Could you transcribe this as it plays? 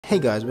Hey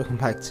guys, welcome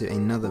back to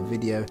another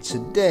video.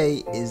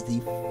 Today is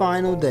the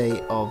final day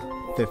of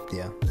 5th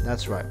year.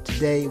 That's right,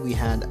 today we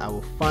had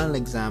our final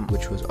exam,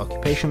 which was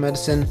occupational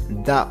medicine.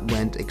 That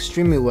went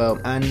extremely well,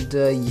 and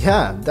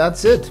yeah,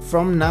 that's it.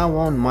 From now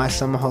on, my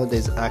summer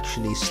holidays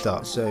actually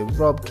start. So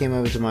Rob came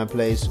over to my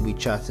place, we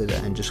chatted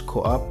and just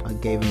caught up. I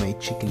gave him a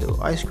cheeky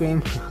little ice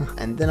cream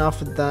and then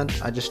after that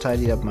I just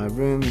tidied up my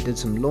room, did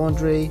some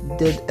laundry,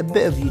 did a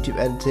bit of YouTube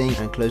editing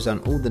and closed down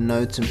all the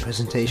notes and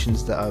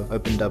presentations that I've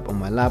opened up on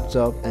my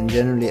laptop, and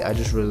generally I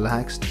just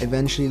relaxed.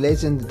 Eventually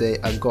later in the day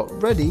I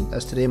got ready,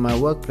 as today my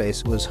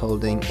workplace was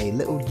holding a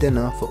little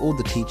dinner for all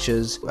the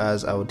teachers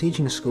as our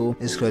teaching school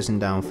is closing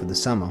down for the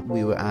summer.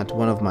 We were at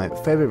one of my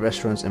favorite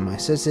restaurants in my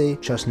city,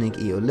 Chusnik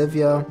e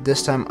Olivia.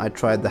 This time I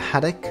tried the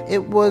haddock.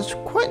 It was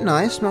quite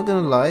nice, not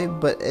gonna lie,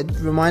 but it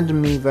reminded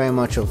me very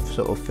much of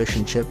sort of fish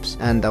and chips,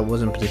 and I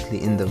wasn't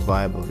particularly in the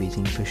vibe of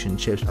eating fish and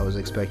chips. I was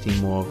expecting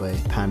more of a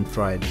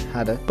pan-fried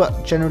haddock,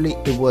 but generally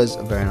it was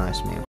a very nice meal.